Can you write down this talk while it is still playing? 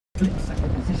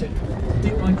second position.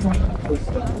 Big trying to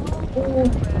coaster, or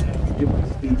he wanted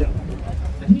to speed up,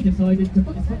 and he decided to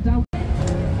put his foot down.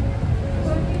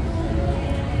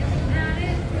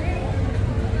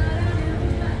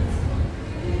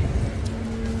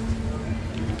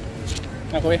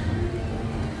 Ako eh.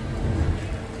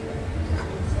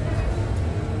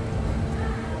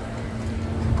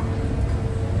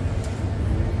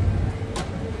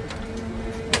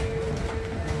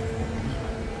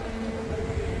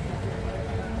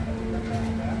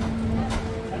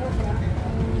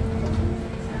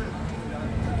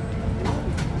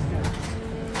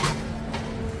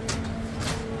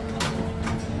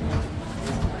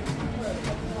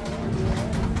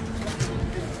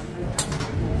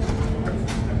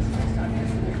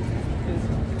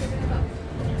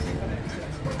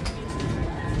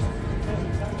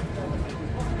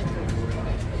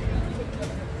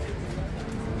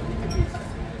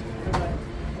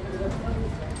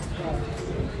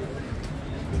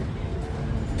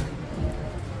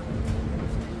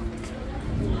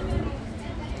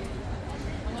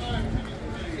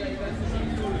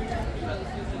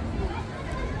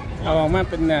เอาออกมา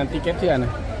เป็นติเก็ตเถื่อนน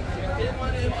ะ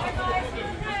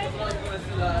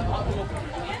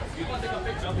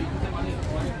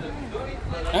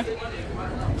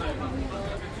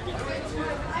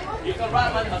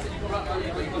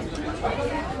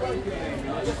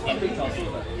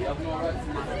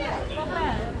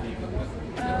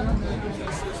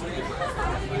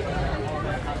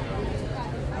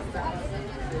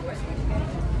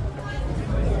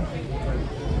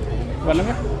วันนั้นไห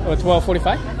มโอ้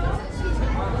12:45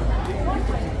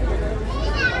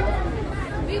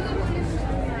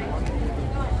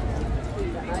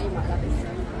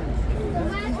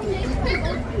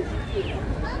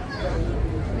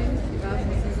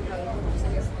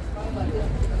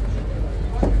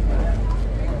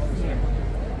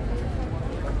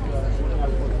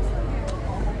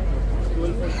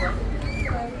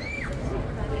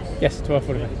 Yes,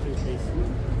 12:45.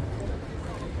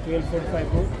 12:45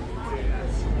 boat.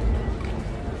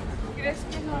 ¿Crees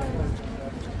que no?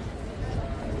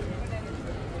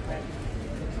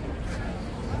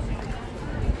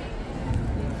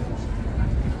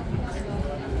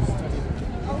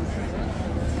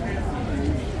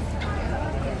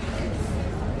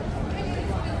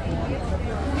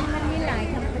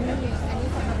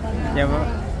 Ya,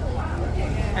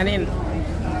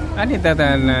 ani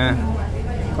tatan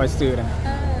kostur.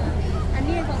 อัน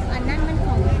นี้ของอันนั้นมันข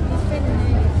องบุฟเฟ่ต์เล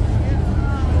ย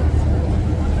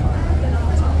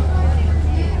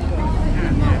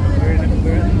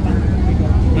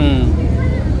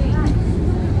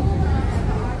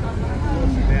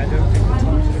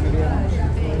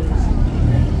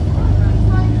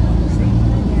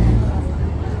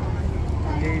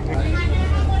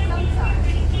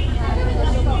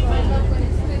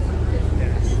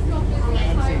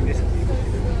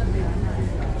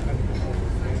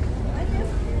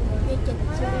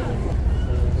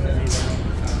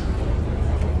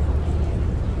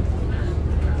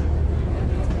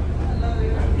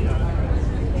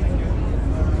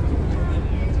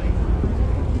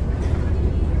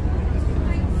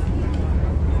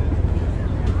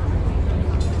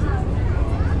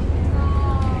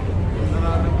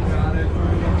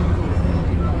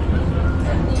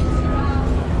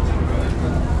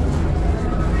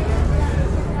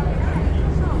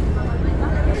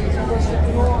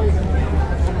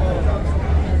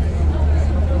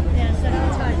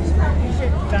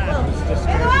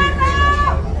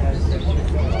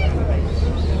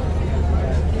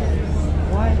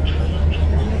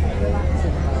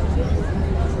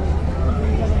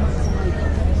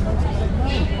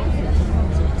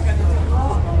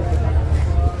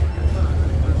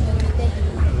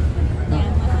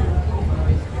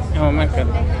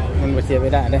มันบ่เสียไป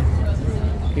ได้เลย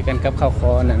คือกันกับข้าวค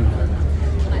อนั่น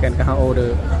กันกับข้าวโอเดอ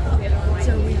ร์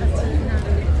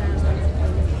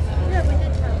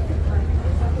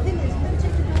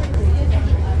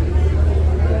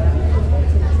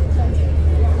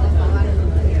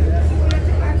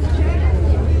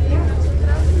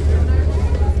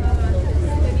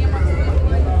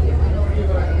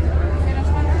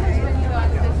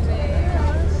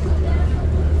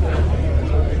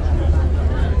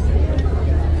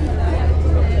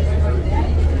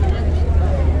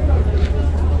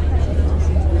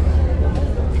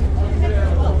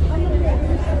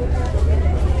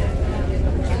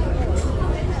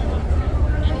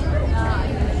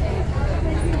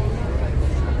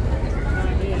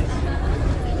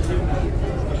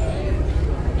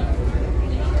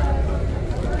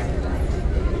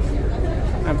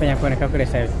apa yang kau nak kau kena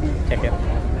saya cek ya?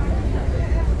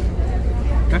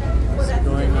 Hah?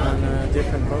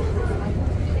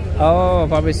 Oh,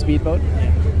 probably speedboat.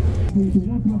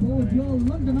 Welcome aboard your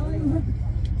London Eye.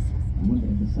 I wonder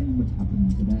if the same would happen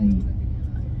today.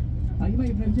 You may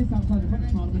have noticed outside the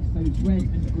French Parliament those red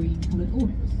and green coloured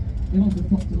awnings. They've also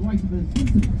stopped to the right of us.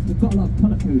 We've got a lot of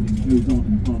colour coding goes on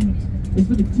in Parliament. It's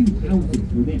for the two houses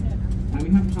within. We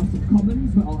have the House of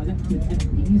Commons, where our elected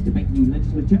MPs debate new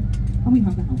legislature, and we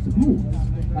have the House of Lords.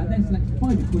 They're selected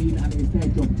by the Queen, and it is their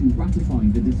job to ratify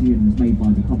the decisions made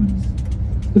by the Commons.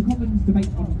 The Commons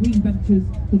debate on green benches,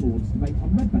 the Lords debate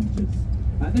on red benches.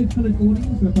 Those coloured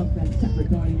awnings are above their separate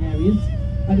dining areas.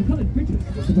 The coloured bridges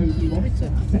are supposedly on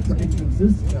separate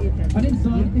entrances. And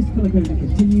inside, this colour coding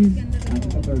continues.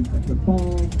 We've got their own separate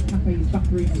bars, cafes,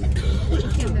 batteries.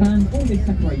 And all this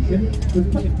separation was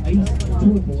put in place to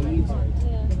avoid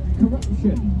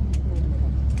corruption.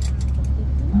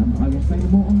 I will say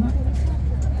more on that.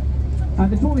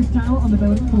 The tallest tower on the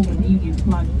building, called the Union's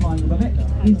flag flying above it,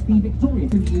 is the Victoria,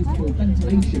 to be used for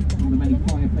ventilation from the many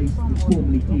fireplaces that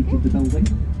formerly heated the building.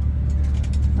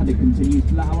 And it continues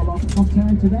to let our last hot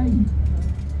air today.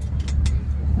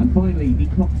 And finally, the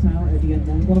clock tower at the end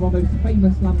wall, one of our most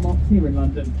famous landmarks here in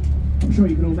London. I'm sure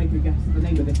you can all make a guess at the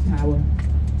name of this tower.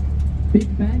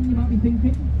 Big Ben, you might be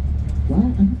thinking? Well,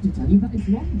 I have to tell you that is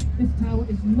wrong. This tower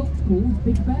is not called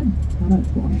Big Ben. I know,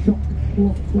 what a shock,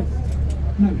 plot twist.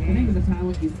 No, the name of the tower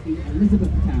is the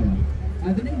Elizabeth Tower.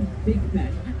 The name Big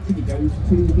Ben actually goes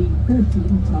to the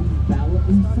 13-ton bell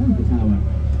inside the tower.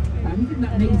 We think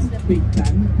that name Big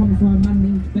Ben comes from a man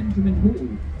named Benjamin Hall.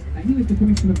 He was the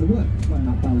commissioner of the works when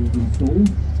that bell was installed.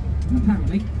 And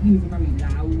apparently, he was a very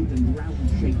loud and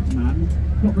round-shaped man,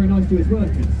 not very nice to his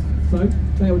workers. So,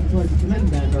 they all decided to name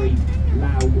their very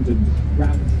loud and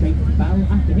round-shaped bell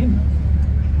after him.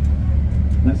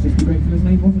 Let's just be grateful his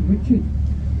name wasn't Richard.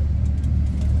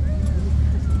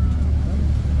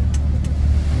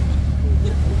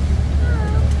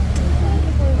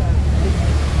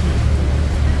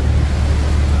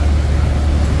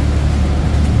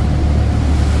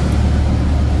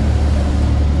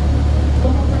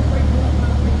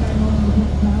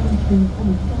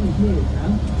 Almost 5 years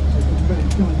now. It's been very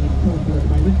shiny and cold at the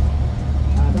moment.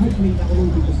 But hopefully that will all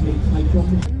be just leads later on.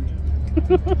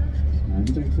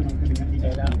 The jokes are not going to get any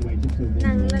better out of the way, just to avoid.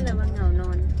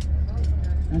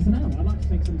 So now, I'd like to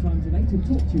take some time today to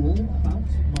talk to you all about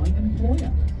my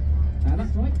employer.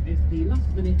 That's right, it's the last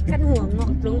minute. The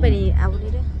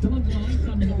London Eye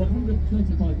standing at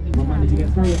 135 minutes. My manager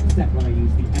gets very upset when I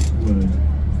use the F word.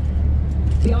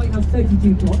 The Eye has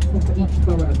 32 plots, one for each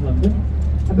borough of London.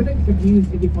 But don't be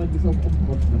confused if you find yourself on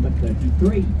plot number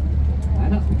 33.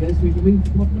 That's because we've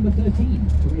removed plot number 13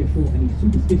 to reassure any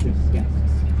superstitious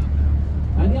guests.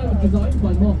 The Eye was designed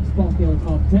by Mark Sparfield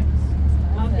Architects,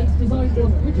 and its design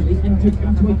was originally entered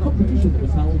into a competition that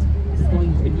was held to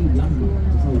find a new landmark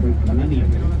to celebrate the millennium.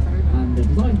 And the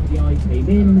design for the Eye came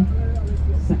in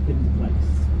second place.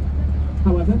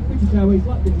 However, British Airways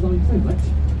liked the design so much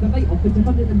that they offered to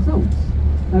fund it themselves.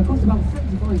 It cost about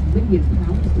 £75 million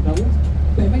to build,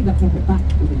 but it made that profit back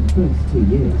within the first 2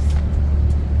 years.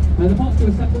 The parts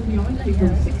to assemble the Eye came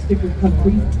from 6 different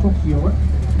countries across Europe.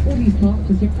 All these parts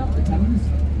were shipped up the Thames,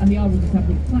 and the Eye was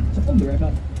assembled flat on the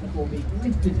river before being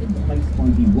lifted into place by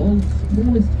the world's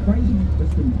smallest crane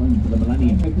just in time for the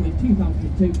millennium. Opened in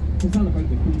 2002 to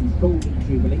celebrate the Queen's Golden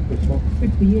Jubilee, which marks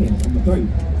 50 years on the throne.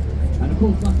 And of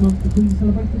course, last month the Queen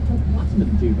celebrated her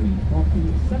Platinum Jubilee,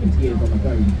 marking 70 years on the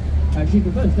throne. She's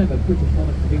the first ever British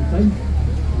monarch to do so.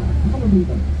 Probably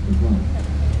them as well.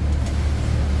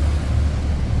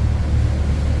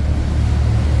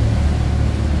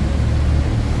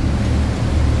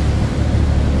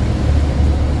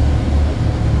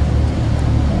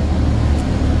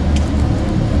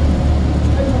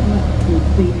 Over on the left you'll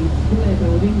see a square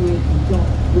building with a dark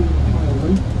green tile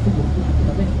roof, single flat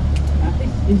above it.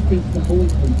 This is the Savoy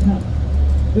Hotel.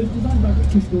 It was designed by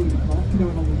Richard Clark to go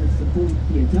along with the Savoy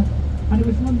Theatre, and it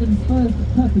was London's first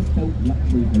purpose-built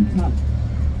luxury hotel.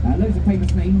 Loads of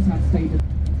famous names have stayed at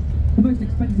the most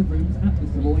expensive rooms at the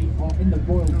Savoy are in the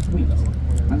Royal Suite,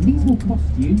 and these will cost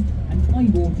you an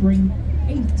eye-watering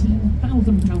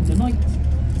 £18,000 a night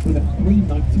with a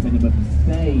 3-night minimum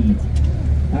stay.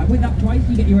 With that price,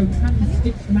 you get your own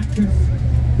hand-stitched mattress,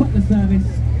 butler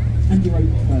service, and your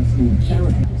own personal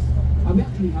therapist. And we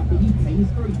actually have the UK's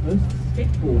very first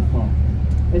skateboard park.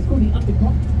 It's called the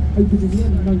Undercroft, opened in the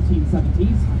early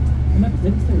 1970s, and ever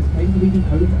since it has claimed to be the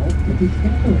home of British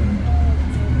skateboarding.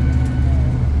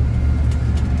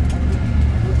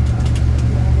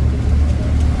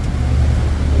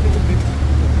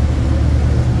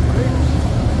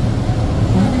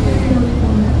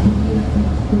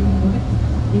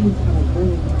 Is our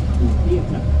Royal National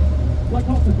Theatre. Like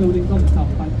lots of buildings on the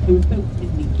South Bank, it was built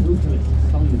in the brutalist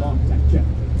style of architecture.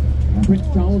 Prince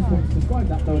Charles once described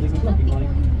that building as looking like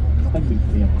a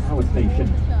nuclear power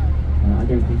station. I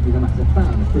don't think he's a massive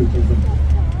fan of brutalism.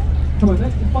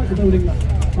 However, despite the building's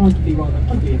arguably rather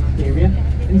ugly exterior,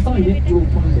 inside it you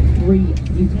will find 3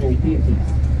 beautiful theatres.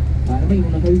 The main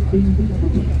one of those being the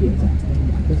Olympic Theatre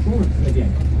at the Florence video.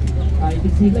 You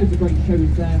can see loads of great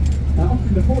shows there,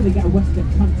 often before they get a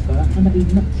Western transfer and at a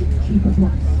much cheaper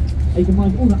price. You can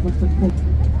find all that Western quality.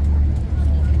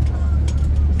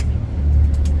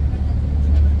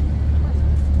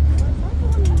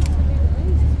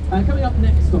 Coming up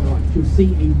next on the right, you'll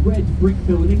see a red brick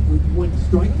building with white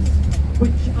stripes,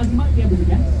 which, as you might be able to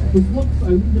guess, was once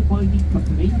owned by the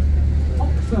company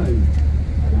Oxo.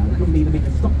 The company that make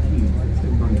the stock cubes, it's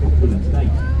still very popular today.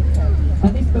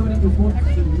 This building was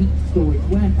once a meat storage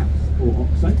warehouse for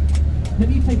Oxo. Now,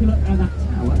 if you take a look at that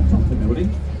tower at the top of the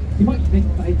building, you might think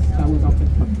that it spells out the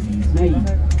company's name,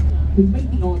 who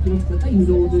made the argument that they had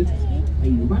ordered a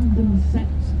random set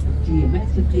of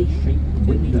geometrically shaped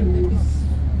windows.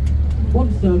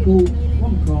 1 circle,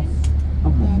 1 cross,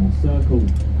 and 1 more circle.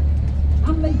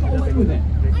 And they got away with it.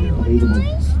 Unbelievable.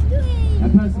 Now,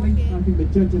 personally, I think the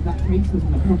judge of that case was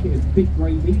in the pocket of big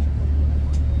gravy.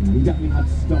 He definitely had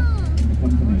stock in the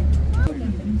company.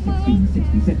 In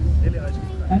 1666.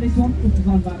 This one was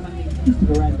designed by a man named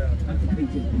Christopher Wren and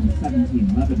completed in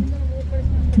 1711.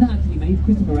 That actually made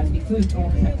Christopher Wren the first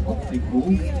architect of St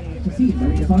Paul's to see his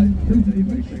own design through to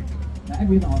completion.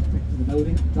 Every other architect of the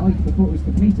building died before it was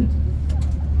completed.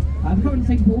 The current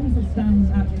St Paul's stands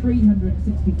at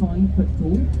 365 foot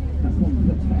tall. That's 1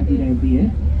 foot for every day of the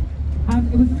year.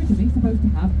 And it was originally supposed to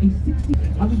have a 60.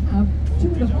 I would have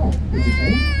 2.5, would you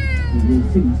say? And we'll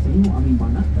soon see what I mean by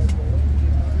that.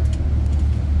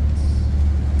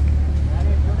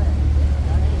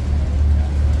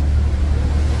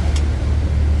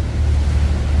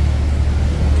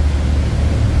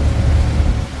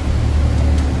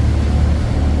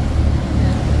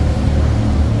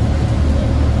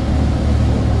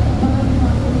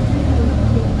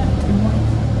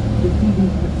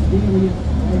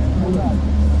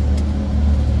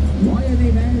 Why are they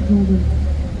there, Jordan?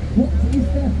 What is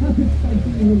their purpose, I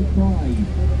think you will cry?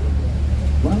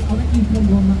 Well, I'll let you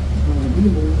ponder on that for a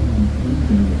real order on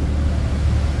Sunday.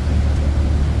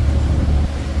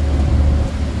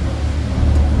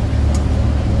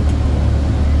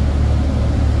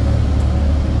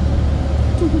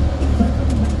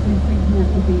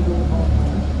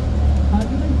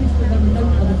 You notice that there are no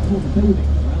other tall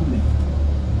buildings around it.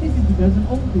 This is because an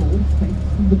old law states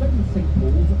that the dome of St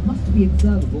Paul's must be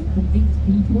observable from 8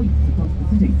 key points across the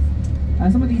city.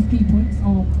 Some of these key points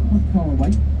are quite far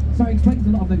away, so it explains a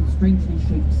lot of those strangely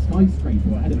shaped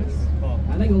skyscrapers ahead of us.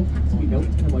 They all had to be built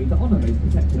in a way that honour those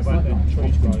protected sightlines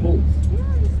of St Paul's.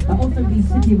 Also, the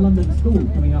City of London School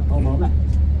coming up on our left,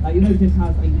 you'll notice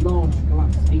has a large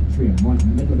glass atrium right in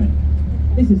the middle of it.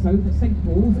 This is so that St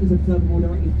Paul's is observable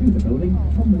directly through the building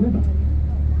from the river.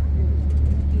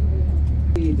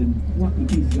 And wacky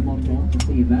pieces of modern art to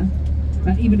see in there.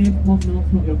 Even if modern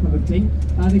art's not your cup of tea,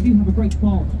 they do have a great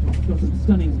bar which has got some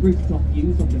stunning rooftop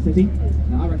views of the city.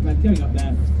 Now, I recommend going up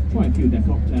there, try a few of their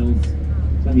cocktails,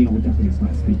 then the old definitely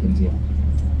start speaking to you.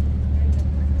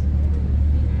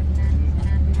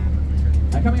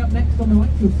 Coming up next on the right,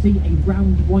 you'll see a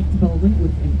round white building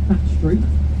with a thatched roof.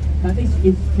 This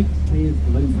is Shakespeare's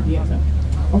Globe Theatre,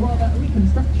 or rather a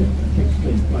reconstruction of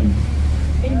Shakespeare's Globe.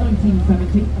 In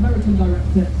 1970, American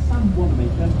director Sam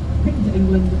Wanamaker came to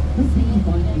England hoping to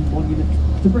find a monument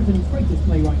to Britain's greatest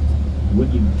playwright,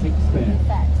 William Shakespeare.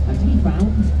 And he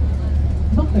found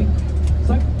nothing.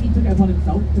 So he took it upon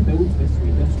himself to build this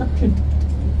reconstruction.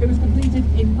 It was completed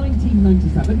in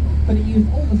 1997, but it used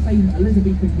all the same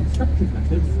Elizabethan construction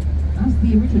methods as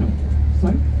the original.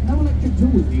 So no electric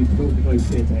tools were used to build the Globe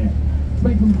Theatre here. It's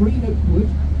made from green oak wood,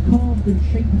 carved and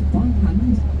shaped by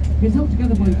hand. It's held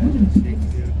together by wooden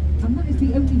sticks, and that is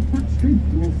the only thatched roof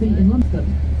you will see in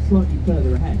London, slightly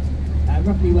further ahead,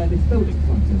 roughly where this building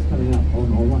front is coming up on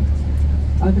our right.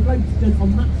 The Globe stood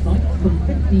on that site from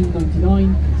 1599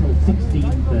 until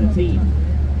 1613.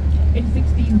 In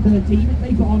 1613,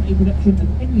 they got on a production of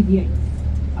Henry VIII,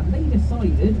 and they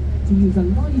decided to use a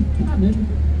live cannon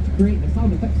to create the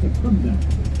sound effects of thunder.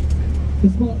 The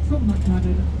sparks from that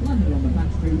cannon landed on the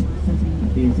thatched roof, setting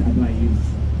the theatre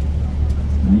ablaze.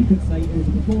 Now, you could say it was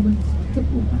a performance that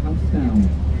brought the house down.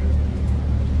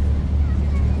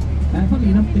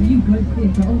 Funnily enough, the new Globe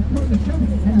Theatre are quite the show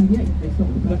at Henry VIII. They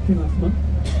started the production last month.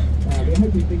 We're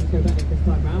hoping things go better this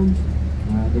time round.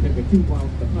 They don't go too wild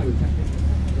for the pyrotechnics.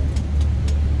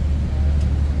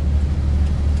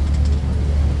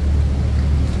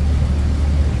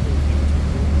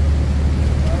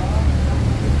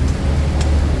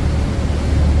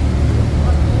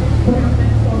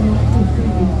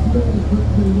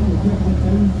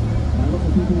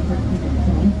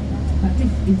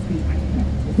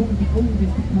 It's one of the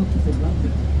oldest pubs in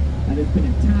London, and there's been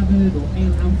a tavern or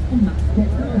ale house on that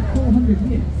spot for 400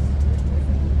 years.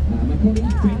 My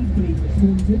colleague Jane believes it's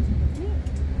haunted.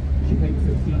 She claims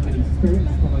to have seen many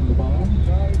spirits behind the bar.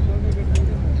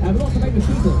 Lots of famous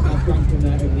people have drank in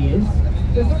there over the years.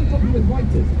 There's very popular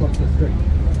writers across the street.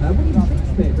 William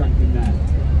Shakespeare drank in there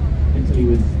until he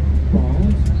was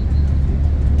barred.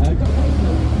 Dr.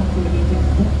 Hoffman was popular meeting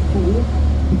spot for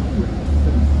pirates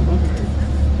and smugglers.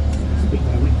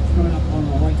 Speaking of which, coming up on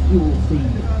the right, you will see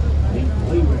a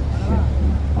pirate ship.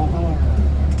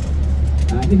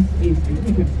 This is a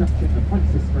reconstruction of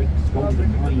Francis Drake's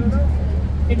Golden Hind.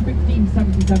 In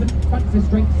 1577, Francis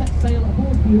Drake set sail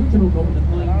aboard the original Golden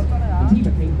Hind, and he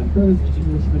became the first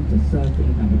Englishman to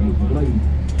circumnavigate the globe.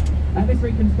 This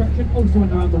reconstruction also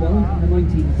went around the world in the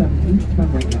 1970s to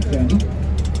commemorate that journey.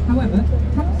 However,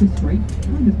 Francis Drake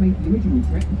kind of made the original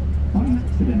trip by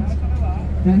accident.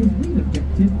 His real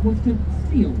objective was to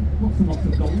steal lots and lots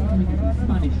of gold from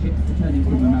Spanish ships returning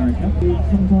from America.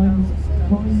 Sometimes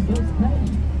crime does pay.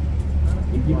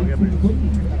 If you make it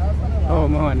clean. Oh,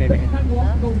 mohon ini.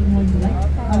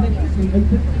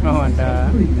 Mohon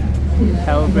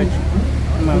Tower Bridge.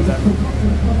 Mahal.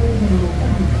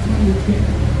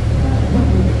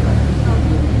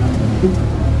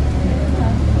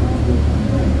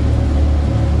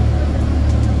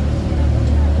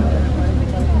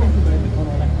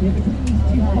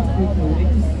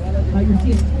 You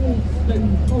see a tall stone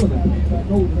column of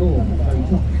golden ore at the very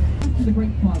top. This is a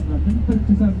great part of London, both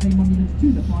to serve as a monument to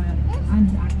the fire and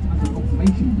act as an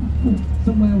observation platform,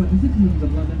 somewhere where the citizens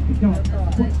of London could go up,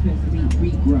 watch their city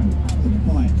regrow after the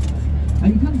fire.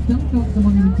 You can still go up to the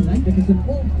monument today because an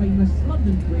world-famous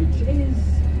London Bridge is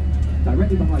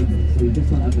directly behind it, so we're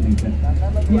just underneath it.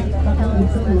 Yeah,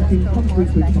 that looking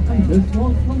concrete bridge behind us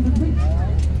was London Bridge.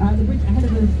 The bridge ahead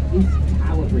of us is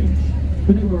Tower Bridge.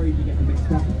 But don't worry if you get them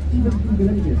mixed up, even Google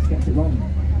Images gets it wrong.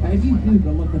 If you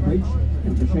Google London Bridge,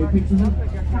 it'll just show pictures of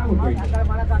Tower Bridge.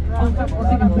 I'll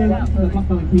take a bit from the Black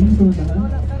Eyed Peas,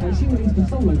 her. She released a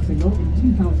solo single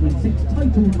in 2006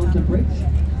 titled London Bridge,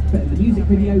 but in the music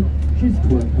video, she's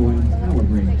twerking around Tower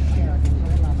Bridge.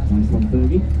 Nice one,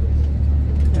 Fergie.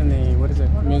 And what is it?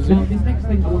 Music? Now, this next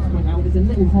thing I want to point out is a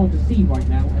little hard to see right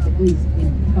now, as it is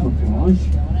in camouflage.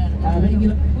 But if you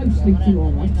look closely to your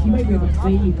right, you may be able to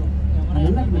see an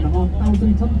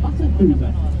 11,500 ton battle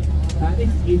cruiser.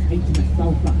 This is HMS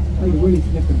Belfast, played a really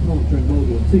significant part during World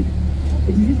War II.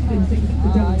 It existed in sinking the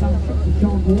German battleships at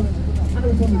Charnwood, and it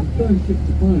was one of the first ships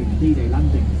to fire in D-Day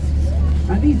landings.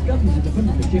 These guns at the front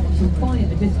of the ship can fire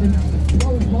at a distance of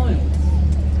 12 miles.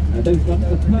 Those guns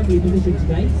are permanently positioned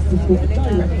today to score a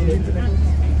direct hit at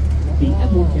the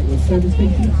M1 Gateway service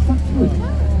station at Stratford.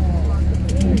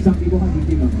 Exactly what have you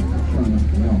been on that? Trying not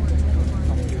to be on.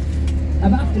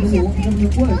 After the war, the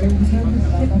government were going to turn the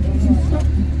ship into stock.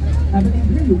 But the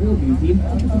Imperial War Museum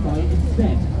offered to buy it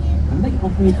instead, and they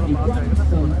offered a grand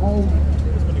sum of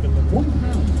 £1.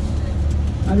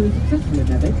 They were successful in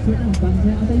their bid, so it now stands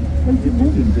there as a floating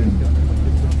war museum.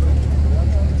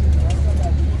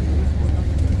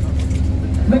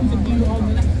 Those of you on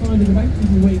the left side of the boat, this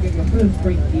is where you get your first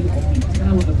great view of the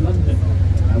Tower of London,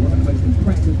 one of the most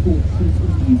impressive fortresses in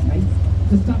the UK.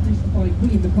 Established by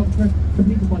William the Conqueror,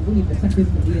 completed by William II in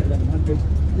the year 1100.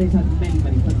 It's had many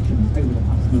functions over the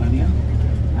past millennia.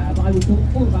 But I will talk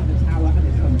all about the tower and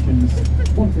its functions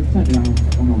once we've turned around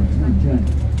on our return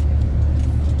journey.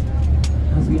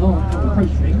 As we are now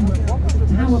approaching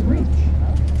Tower Bridge.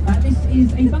 This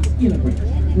is a vascular bridge.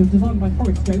 It was designed by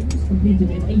Horace Jones, completed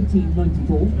in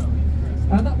 1894.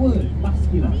 That word,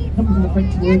 vascular, comes from the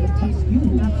French word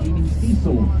bascule, meaning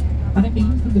seesaw. And it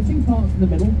means that the two parts in the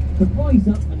middle could rise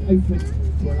up and open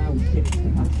to allow ships to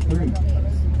pass through.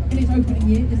 In its opening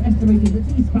year, it's estimated that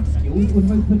these bascules would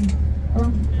have opened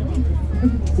around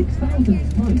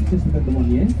 6,000 times just within the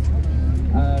 1 year.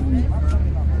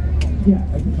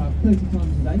 Opened about 30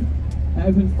 times a day. It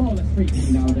opens far less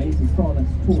frequently nowadays, there's far less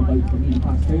tall boats that need to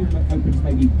pass through. It opens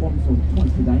maybe once or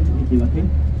twice a day if you're lucky.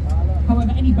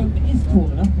 However, any boat that is tall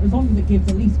enough, as long as it gives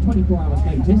at least 24 hours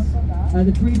notice,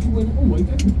 the bridge will always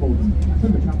open for them.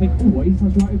 River traffic always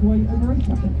has right of way over road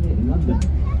traffic here in London.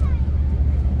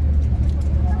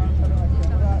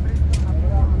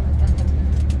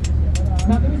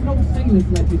 Now, there is an old sailor's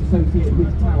legend associated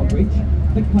with Tower Bridge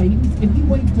that claims if you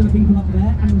wave to the people up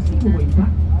there and receive a wave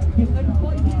back, you'll earn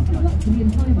 5 minutes good luck to the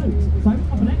entire boat. So, up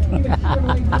and next, give it a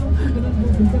wave down,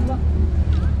 good luck.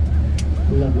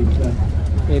 Lovely stuff.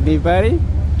 Anybody?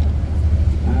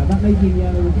 That lady in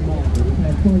yellow is a marker. We've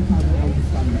had 5 times an hour to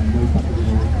stand there and wave back to the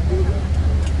wall.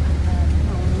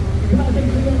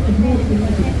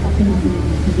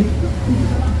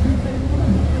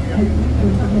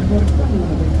 If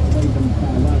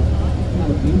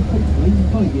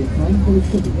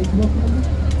So,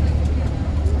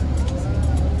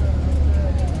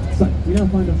 we now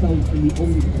find ourselves in the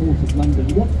Old Port of London.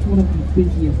 What's one of the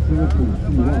busiest airports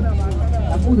in the world?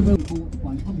 All the buildings bought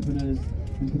by entrepreneurs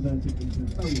and converted into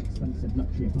very expensive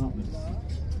luxury apartments.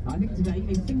 I think today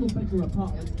a single bedroom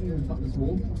apartment here in Butler's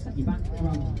Wharf will set you back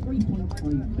around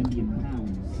 £3.5 million.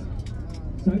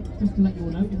 So, just to let you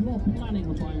all know, if you're planning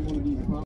on buying one of these apartments,